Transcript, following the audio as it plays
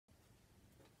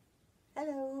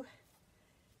Hello,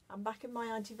 I'm back in my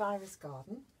antivirus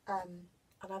garden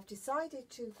and I've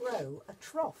decided to grow a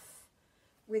trough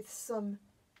with some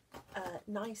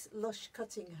nice lush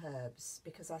cutting herbs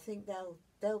because I think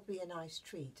they'll be a nice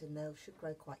treat and they should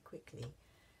grow quite quickly.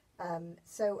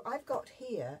 So I've got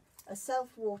here a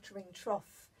self-watering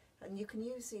trough, and you can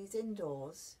use these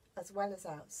indoors as well as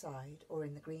outside or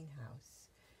in the greenhouse.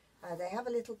 They have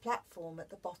a little platform at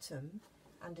the bottom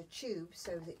and a tube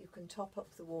so that you can top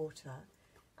up the water,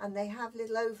 and they have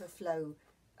little overflow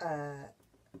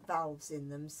valves in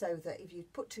them so that if you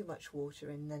put too much water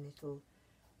in, then it'll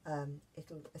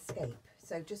escape.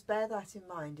 So just bear that in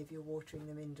mind if you're watering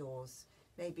them indoors.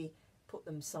 Maybe put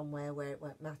them somewhere where it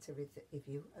won't matter if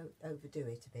you overdo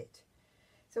it a bit.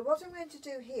 So what I'm going to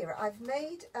do here, I've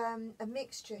made a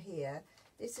mixture here.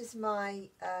 This is my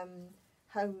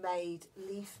homemade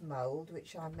leaf mould,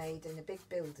 which I made in a big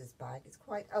builder's bag. It's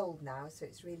quite old now, so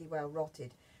it's really well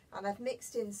rotted. And I've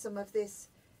mixed in some of this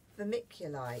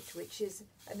vermiculite, which is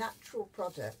a natural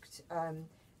product, and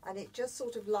it just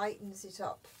sort of lightens it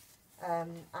up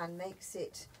and makes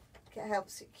it,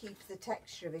 helps it keep the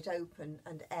texture of it open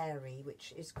and airy,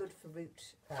 which is good for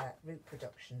root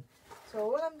production. So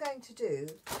what I'm going to do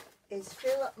is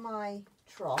fill up my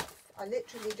trough. I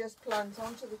literally just plant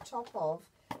onto the top of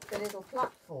the little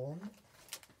platform,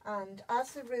 and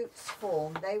as the roots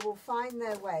form, they will find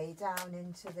their way down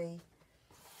into the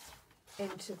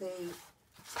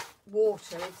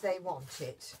water if they want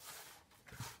it.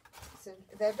 So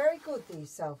they're very good, these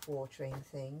self-watering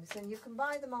things, and you can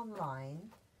buy them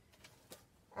online.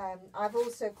 I've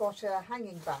also got a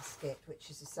hanging basket, which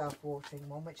is a self-watering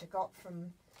one, which I got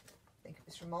from, I think it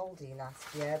was from Aldi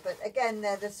last year. But again,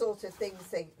 they're the sort of things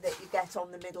that you get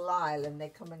on the middle aisle, and they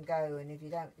come and go. And if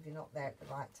you're not there at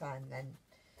the right time, then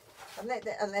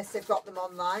unless they've got them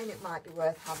online, it might be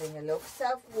worth having a look.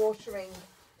 Self-watering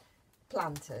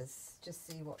planters, just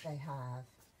see what they have.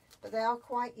 But they are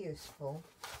quite useful,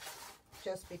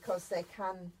 just because they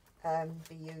can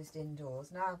be used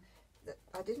indoors. Now,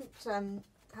 I didn't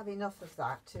have enough of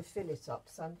that to fill it up,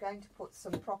 so I'm going to put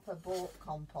some proper bought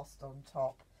compost on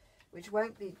top, which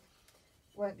won't be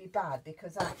bad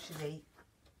because actually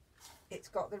it's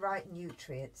got the right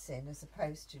nutrients in as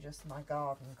opposed to just my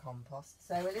garden compost.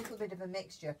 So a little bit of a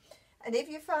mixture. And if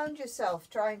you found yourself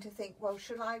trying to think, well,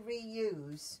 should I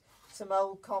reuse some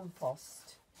old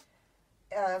compost?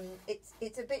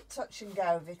 It's a bit touch and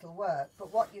go if it'll work,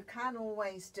 but what you can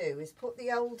always do is put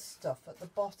the old stuff at the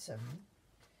bottom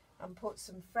and put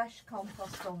some fresh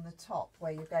compost on the top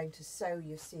where you're going to sow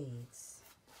your seeds.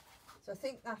 So I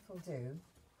think that'll do.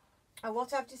 And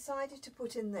what I've decided to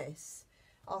put in this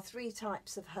are 3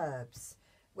 types of herbs,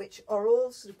 which are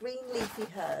all sort of green leafy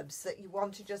herbs that you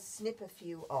want to just snip a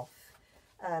few off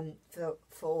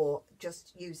for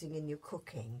just using in your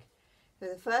cooking. So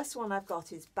the first one I've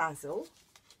got is basil,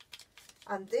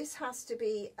 and this has to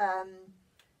be,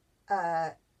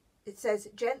 it says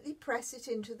gently press it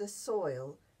into the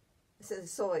soil,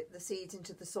 so the seeds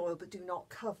into the soil, but do not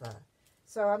cover.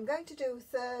 So I'm going to do a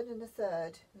third and a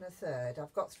third and a third.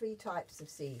 I've got 3 types of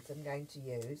seeds I'm going to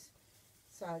use.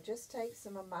 So I'll just take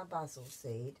some of my basil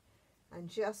seed and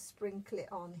just sprinkle it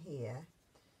on here,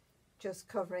 just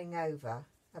covering over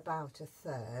about a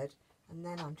third. And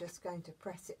then I'm just going to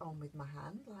press it on with my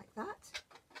hand like that.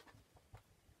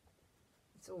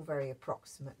 It's all very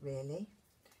approximate, really.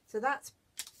 So that's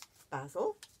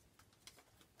basil.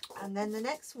 And then the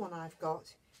next one I've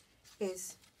got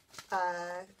is,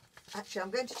 actually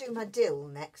I'm going to do my dill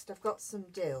next. I've got some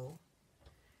dill.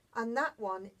 And that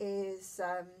one is,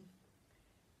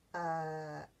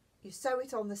 you sow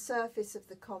it on the surface of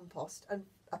the compost and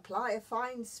apply a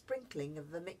fine sprinkling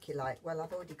of vermiculite. Well,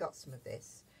 I've already got some of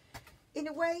this. In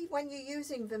a way, when you're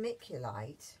using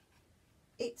vermiculite,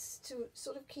 it's to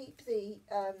sort of keep the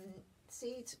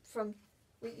seeds from,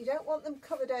 you don't want them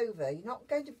covered over. You're not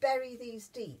going to bury these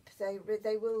deep.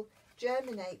 They will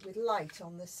germinate with light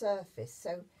on the surface.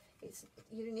 So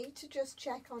you need to just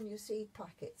check on your seed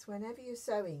packets whenever you're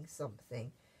sowing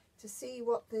something to see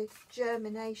what the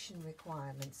germination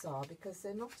requirements are, because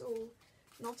they're not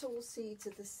all seeds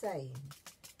are the same.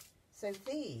 So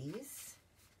these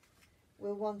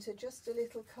we'll want just a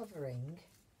little covering,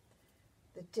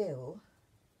 the dill,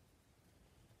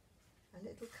 a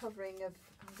little covering of,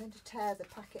 I'm going to tear the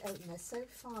packet open, they're so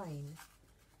fine.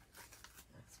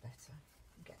 That's better.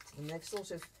 Get to them. They've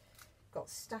sort of got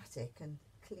static and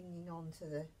clinging on to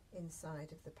the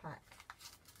inside of the pack.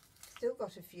 Still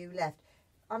got a few left.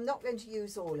 I'm not going to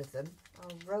use all of them.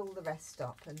 I'll roll the rest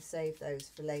up and save those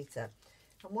for later.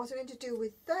 And what I'm going to do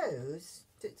with those,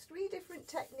 it's 3 different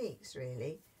techniques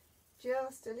really.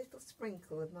 just a little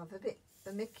sprinkle of my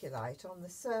vermiculite on the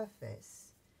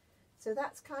surface. So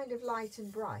that's kind of light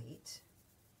and bright.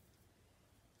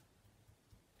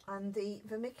 And the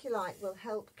vermiculite will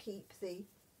help keep the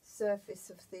surface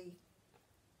of the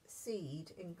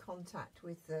seed in contact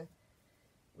with the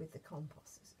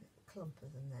compost. There's a little clump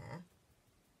of them there.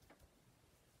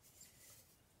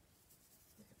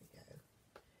 There we go.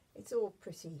 It's all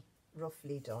pretty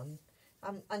roughly done.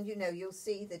 And you know, you'll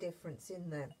see the difference in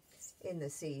the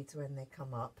seeds when they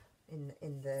come up in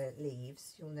the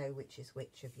leaves. You'll know which is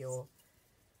which of your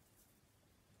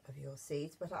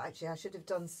seeds. But actually I should have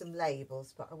done some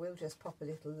labels, but I will just pop a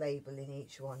little label in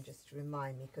each one just to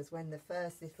remind me, because when the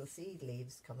first little seed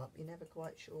leaves come up, you're never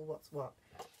quite sure what's what.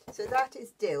 So that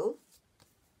is dill.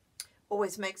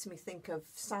 Always makes me think of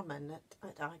salmon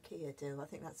at IKEA dill. I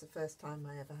think that's the first time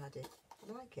I ever had it.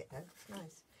 I like it though, it's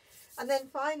nice. And then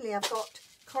finally I've got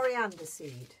coriander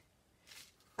seed.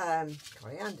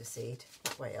 Coriander seed,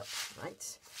 that way up,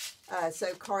 right?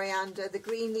 So coriander, the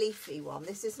green leafy one.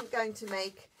 This isn't going to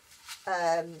make,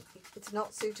 it's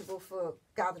not suitable for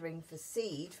gathering for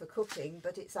seed, for cooking,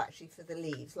 but it's actually for the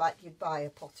leaves, like you'd buy a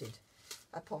potted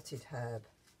herb.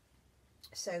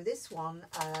 So this one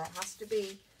has to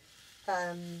be,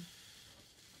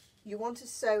 you want to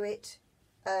sow it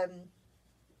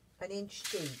an inch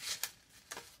deep.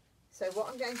 So what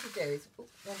I'm going to do is I'm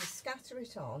going to scatter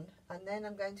it on, and then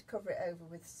I'm going to cover it over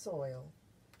with soil.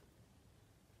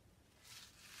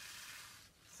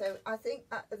 So I think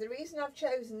the reason I've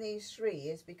chosen these three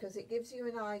is because it gives you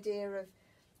an idea of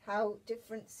how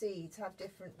different seeds have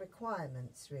different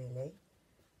requirements, really.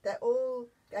 They're all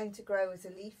going to grow as a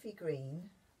leafy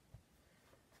green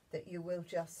that you will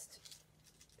just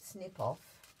snip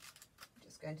off. I'm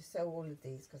just going to sow all of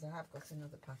these because I have got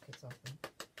another packet of them.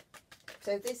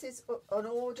 So this is an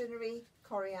ordinary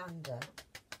coriander.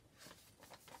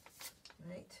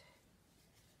 Right,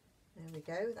 there we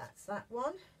go, that's that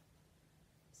one.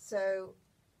 So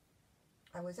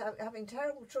I was having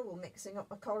terrible trouble mixing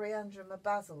up my coriander and my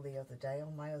basil the other day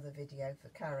on my other video for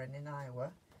Karen in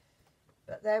Iowa.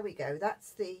 But there we go,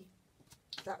 that's the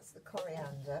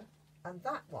coriander. And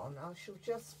that one I shall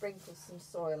just sprinkle some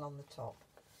soil on the top.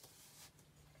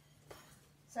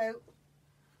 So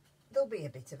there'll be a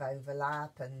bit of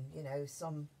overlap, and you know,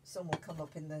 some will come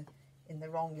up in the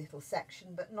wrong little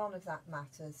section, but none of that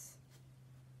matters.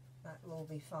 That will all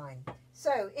be fine.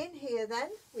 So in here then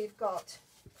we've got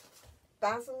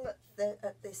basil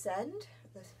at this end.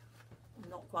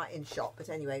 Not quite in shot, but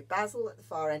anyway, basil at the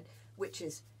far end, which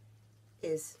is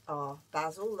our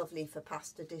basil, lovely for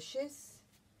pasta dishes.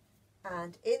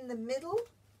 And in the middle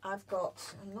I've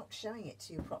got, I'm not showing it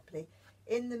to you properly,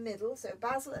 in the middle, so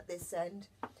basil at this end.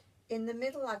 In the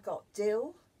middle I've got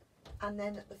dill, and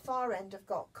then at the far end I've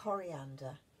got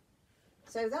coriander.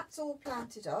 So that's all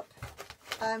planted up.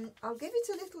 I'll give it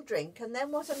a little drink, and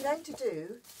then what I'm going to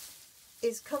do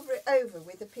is cover it over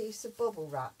with a piece of bubble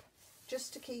wrap,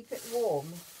 just to keep it warm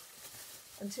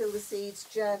until the seeds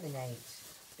germinate,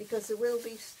 because there will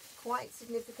be quite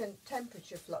significant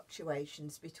temperature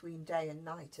fluctuations between day and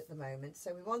night at the moment.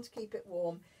 So we want to keep it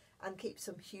warm and keep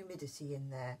some humidity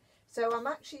in there. So I'm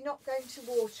actually not going to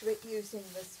water it using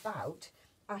the spout.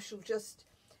 I shall just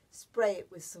spray it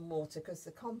with some water because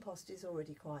the compost is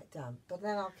already quite damp, but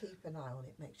then I'll keep an eye on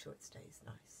it, make sure it stays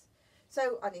nice.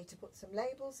 So I need to put some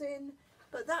labels in,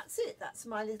 but that's it. That's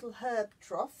my little herb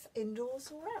trough,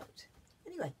 indoors or out.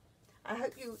 Anyway, I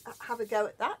hope you have a go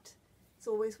at that. It's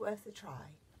always worth a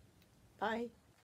try. Bye.